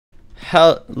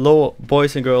Hello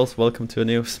boys and girls, welcome to a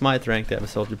new Smite Ranked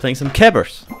episode. We're playing some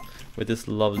Khepri with this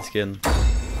lovely skin.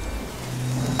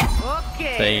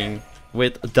 Okay. Playing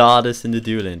with Dardis in the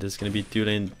duel lane. This is gonna be duel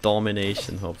lane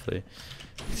domination, hopefully.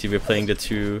 See, we're playing the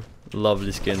two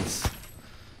lovely skins.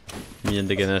 Me and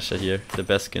the Ganesha here. The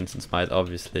best skins in Smite,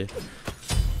 obviously.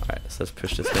 Alright, so let's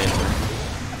push this lane.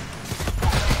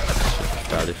 Should be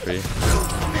fairly free.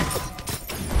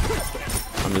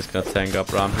 I'm just gonna tank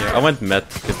up Ram here. I went Met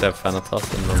because they have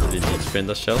Thanatos and don't really need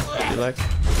Sprinter Shell, I feel like.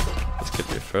 This could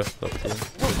be a first blood here.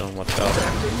 We don't watch out.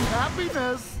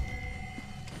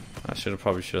 I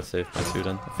probably should have saved my 2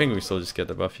 then. I think we still just get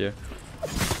the buff here.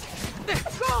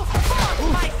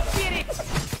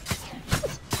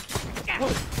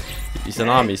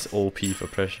 Izanami's OP for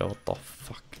pressure, what the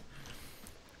fuck.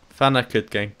 Fana could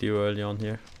gank you early on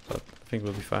here, but I think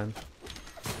we'll be fine.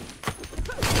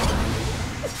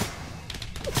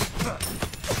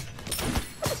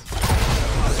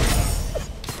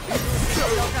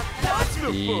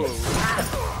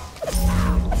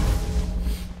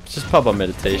 Just pop a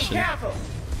meditation.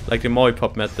 Like the more we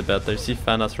pop med, the better. You see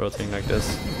Fana's rotating like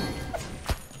this.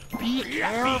 Be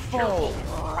careful.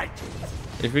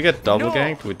 If we get double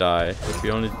ganked, we die. If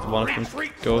we only one of them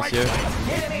goes here,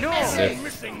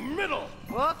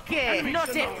 Okay,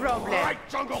 not a problem.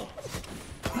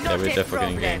 yeah, we're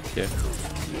definitely getting ganked here.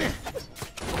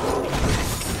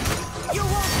 You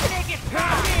won't make it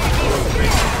past.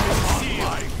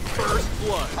 First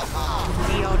blood.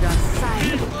 The other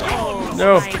side.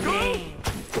 No,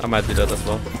 I might do that as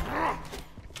well.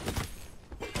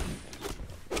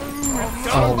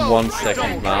 Oh, 1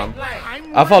 second, man.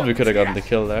 I thought we could have gotten the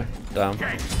kill there. Damn.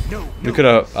 We could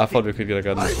have. I thought we could have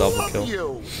gotten the double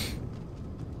kill.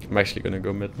 I'm actually gonna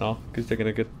go mid now because they're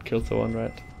gonna get killed to one,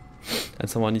 right? And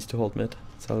someone needs to hold mid.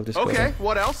 So I'll just go there.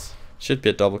 What else? Should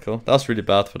be a double kill. That was really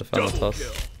bad for the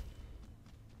Thanatos.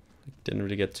 Didn't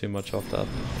really get too much off that.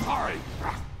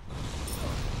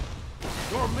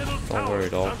 Don't worry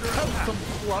at all.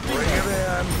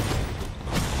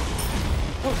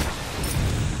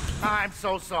 I'm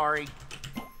so sorry.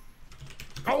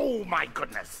 Oh my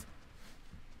goodness.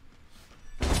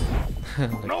 Like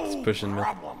it's pushing mid.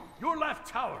 Your left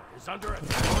tower is under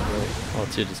attack. Oh,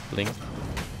 Tier just blink.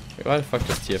 Wait, why the fuck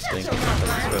does Tier blink?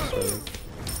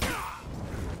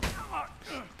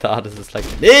 That is just like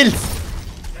Nils!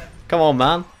 Come on,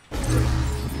 man.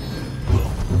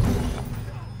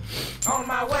 On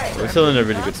my way. We're still in a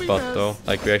really good spot though.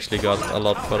 Like we actually got a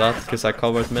lot for that because I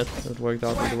covered mid. It worked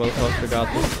out really well for us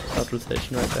regardless. That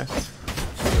rotation right there.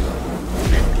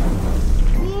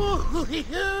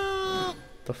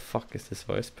 The fuck is this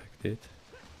voice pack, dude?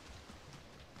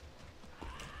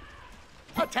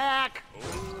 Attack!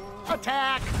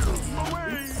 Attack!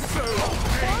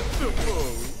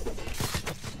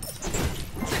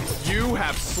 You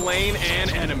have slain an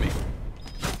enemy.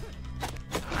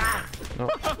 No.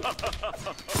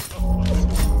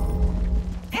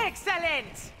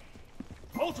 Excellent.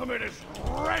 Ultimate is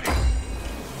ready.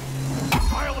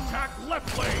 I'll attack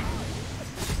left lane.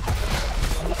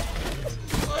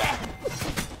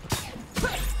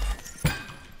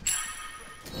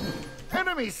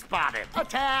 Enemy spotted.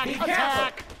 Attack!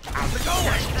 Attack! How's it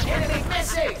going? Enemy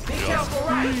missing. Be careful,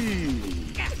 right?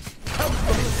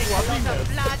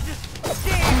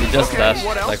 He just dashed.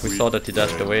 Like we saw that he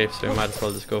dashed away, so we might as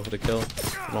well just go for the kill. I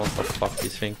don't know what the fuck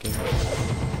he's thinking.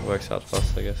 Works out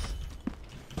fast, I guess.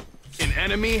 An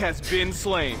enemy has been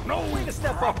slain. No way to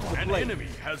step up. An enemy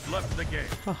has left the game.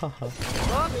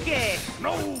 Okay.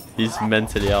 No. He's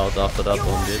mentally out after that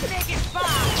one, dude.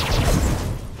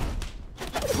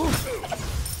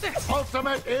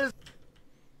 Ultimate is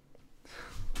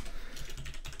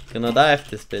Gonna die of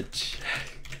this bitch.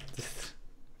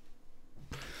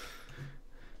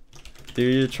 Do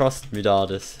you trust me,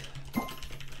 Dardis?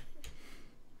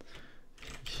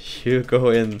 You go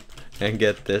in and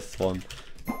get this one.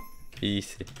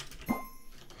 Easy.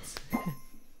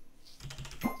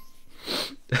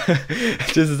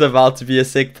 This is about to be a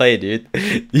sick play, dude.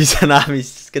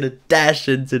 Izanami's just gonna dash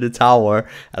into the tower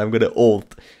and I'm gonna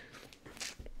ult.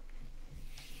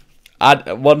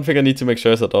 One thing I need to make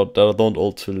sure is that I don't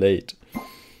ult too late.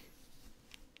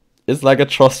 It's like a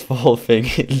trustful thing.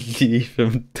 Leave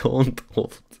him, don't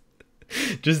ult.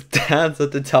 Just dance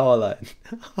at the tower line.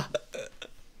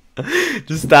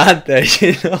 Just stand there,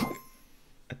 you know?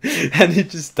 And he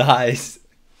just dies.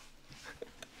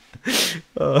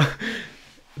 Oh,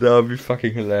 that would be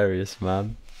fucking hilarious,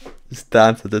 man. Just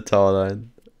dance at the tower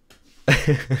line.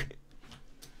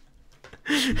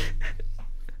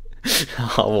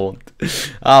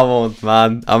 I won't,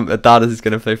 man. Dardis is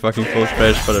gonna play fucking full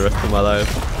splash for the rest of my life.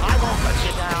 I won't let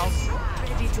you down.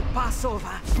 Ready to Pass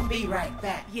over. Be right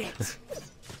back. Yet.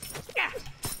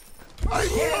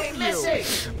 Enemy missing.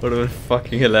 Would have been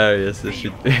fucking hilarious if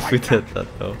we did that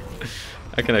though.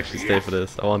 I can actually stay for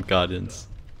this. I want guardians.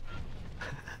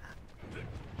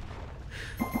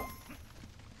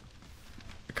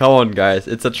 Come on guys,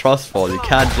 it's a trust fall. You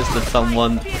can't just let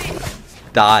someone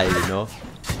die, you know?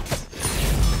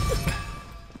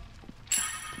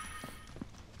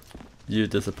 You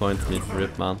disappoint me,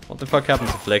 Rip man. What the fuck happened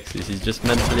to Flexi? He's just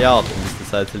mentally out and just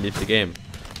decided to leave the game.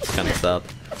 It's kinda sad.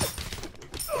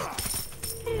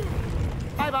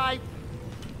 Bye-bye.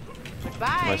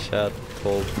 My chat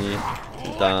told me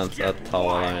to dance at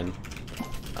tower line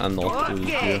and not do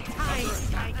you.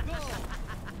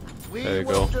 There you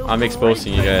go. I'm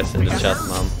exposing you guys in the chat,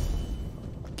 man.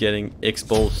 Getting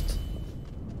exposed.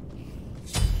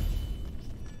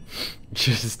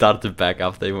 Just started back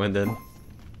after they went in.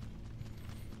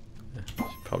 Yeah,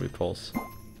 should probably pause.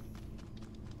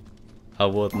 I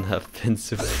wouldn't have been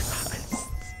surprised.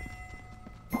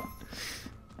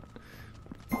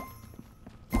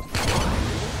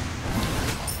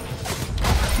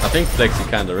 I think Flexi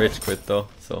kinda rage quit though,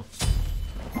 so.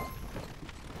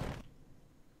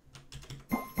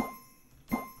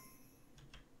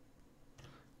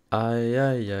 Ay.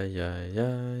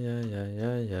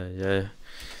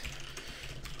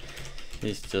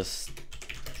 He's just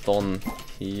done.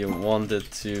 He wanted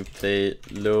to play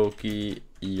Loki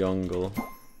jungle.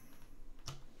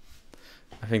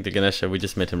 I think the Ganesha, we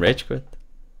just made him rage quit.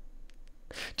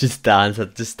 Just stand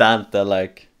there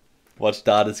like, watch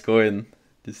Dardis go in.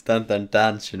 Just stand there and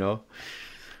dance, you know.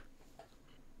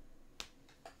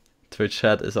 Twitch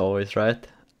chat is always right.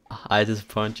 I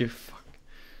disappoint you. Fuck.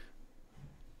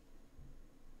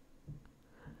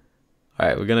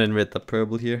 Alright, we're gonna invade the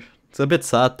purple here. It's a bit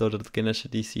sad though that Ganesha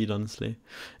DC'd, honestly.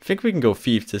 I think we can go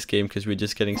thief this game because we're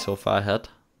just getting so far ahead.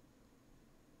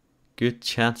 Good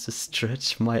chance to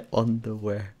stretch my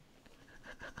underwear.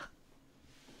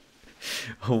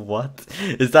 What?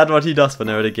 Is that what he does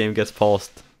whenever the game gets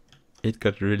paused? It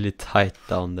got really tight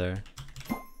down there.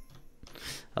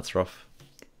 That's rough.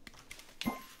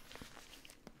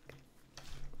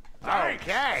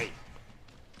 Okay.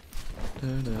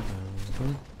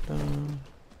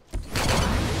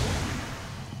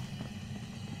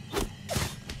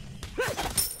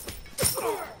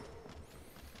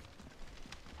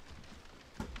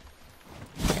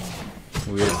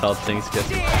 Weird how things get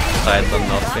tied on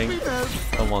nothing.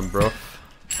 Come on, bro.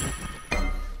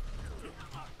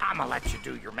 I'ma let you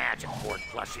do your magic for it,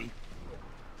 plushie.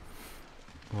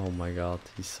 Oh my god,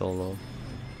 he's so low.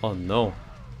 Oh no.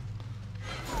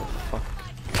 What the fuck?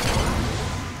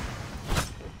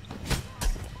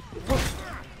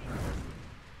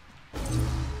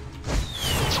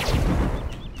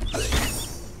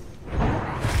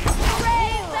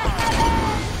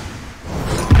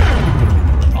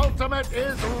 Ultimate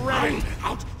is ready.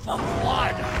 Out for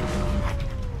blood.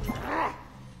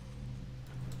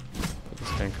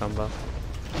 This can come back.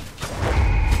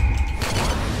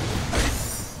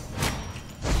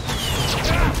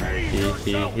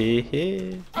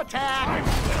 He. Attack.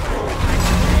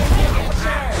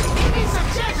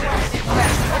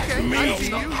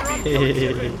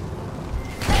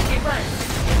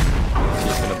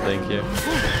 She's gonna blink here.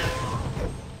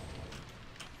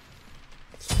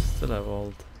 Still have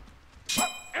ult.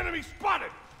 Enemy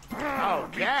spotted.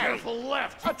 Okay. Be careful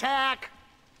left. Attack.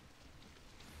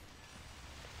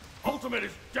 Ultimate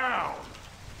is down.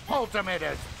 Ultimate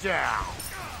is down.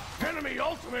 Enemy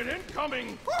ultimate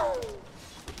incoming.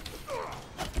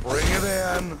 Bring it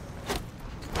in.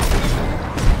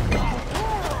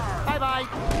 Bye-bye.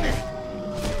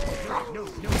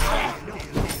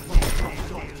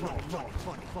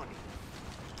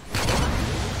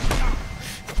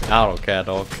 I don't care,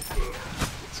 dog.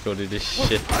 Let's go do this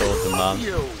shit totem, man.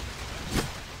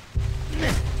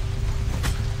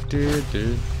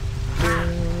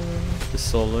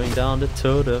 Just soloing down the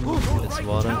totem. It's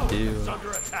what I do.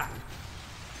 Just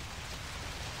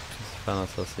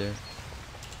Thanatos here.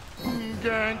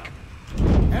 Gank.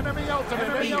 Enemy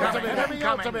ultimate incoming. Enemy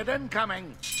ultimate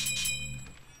incoming.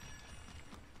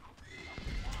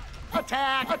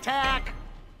 Attack! Attack!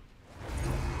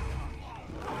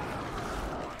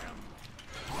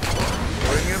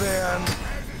 Bring it in.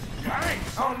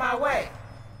 Nice. On my way.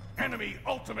 Enemy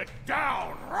ultimate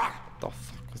down. Rock. The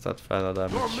fuck was that feather Your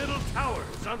damage? middle tower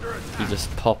is under attack. He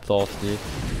just popped off, dude.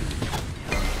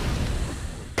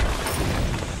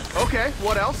 Okay,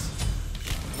 what else?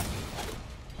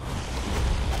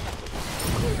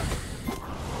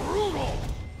 Brutal.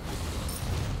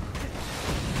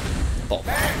 Oh.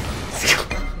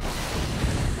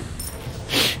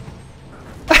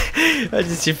 I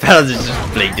just see Paladin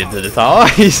just blinked into the tower.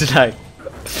 He's like,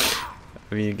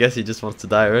 I mean, I guess he just wants to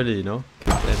die early, you know?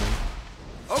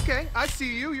 Okay, I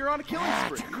see you. You're on a killing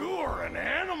spree. You're an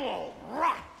animal.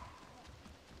 Rah!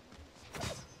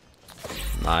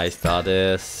 Nice, that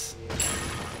is.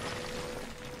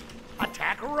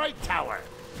 Attack right tower.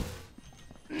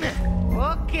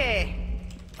 Okay.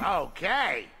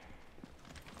 Okay.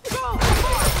 Go!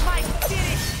 My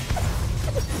finish!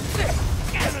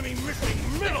 Enemy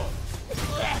missing middle.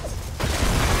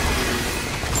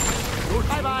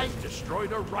 Bye-bye.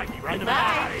 Destroyed a right enemy.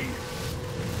 Bye.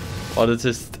 Oh, they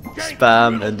just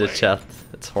spam in the chat.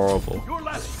 It's horrible. Your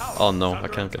last tower Oh no, is I under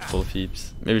can't get attack. full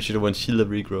feeps. Maybe I should have won Shield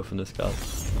regrowth in this guy.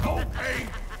 Okay.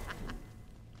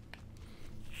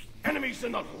 Enemies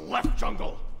in the left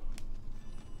jungle.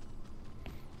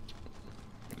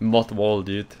 Mod wall,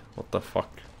 dude. What the fuck?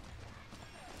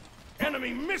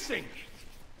 Enemy missing.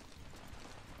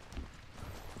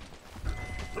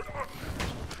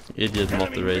 Idiot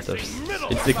moderators.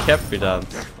 It's the Khepri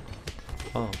dance.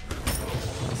 Oh,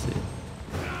 I see.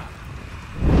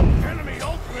 Enemy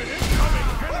ultimate incoming.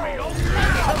 Enemy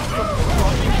ultimate.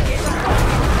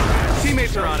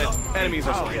 Teammates are on it. Enemies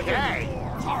are slain. Okay.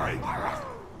 Sorry.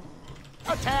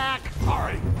 Attack!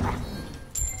 Sorry.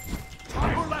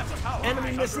 Your last tower Enemy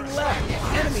is missing under left.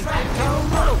 attack. Enemy down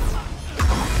middle.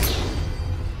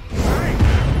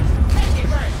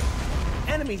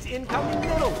 Enemies incoming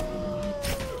middle.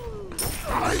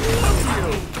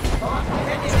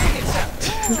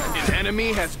 An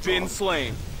enemy has been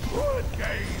slain. Good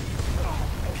game.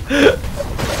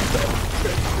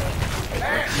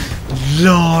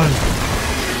 LOL!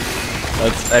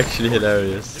 That's actually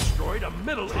hilarious. Destroyed a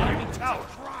middle enemy tower.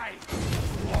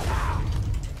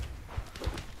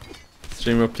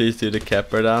 Streamer, please do the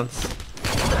Khepri dance.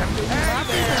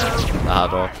 Ah,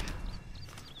 dog.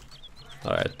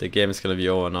 Alright, the game is gonna be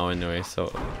over now anyway,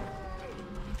 so.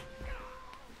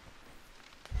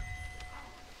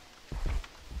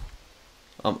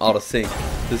 I'm out of sync.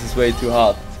 This is way too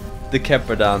hard. The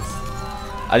Khepri dance.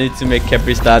 I need to make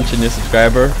Khepri's dance a new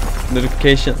subscriber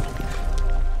notification.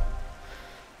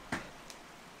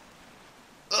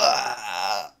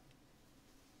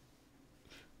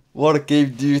 What a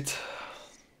game, dude.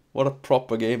 What a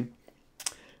proper game.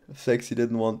 Sexy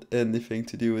didn't want anything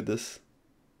to do with this.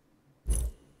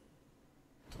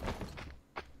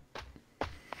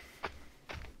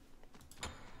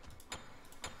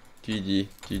 GG,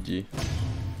 GG.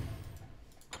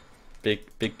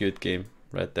 Big good game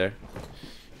right there.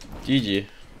 GG.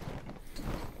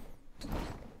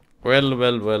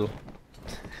 Well.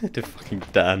 The fucking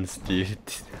dance, dude.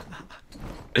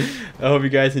 I hope you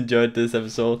guys enjoyed this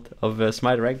episode of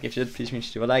Smite Rank. If you did, please make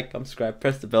sure to leave a like, subscribe,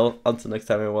 press the bell. Until next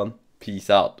time, everyone. Peace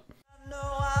out.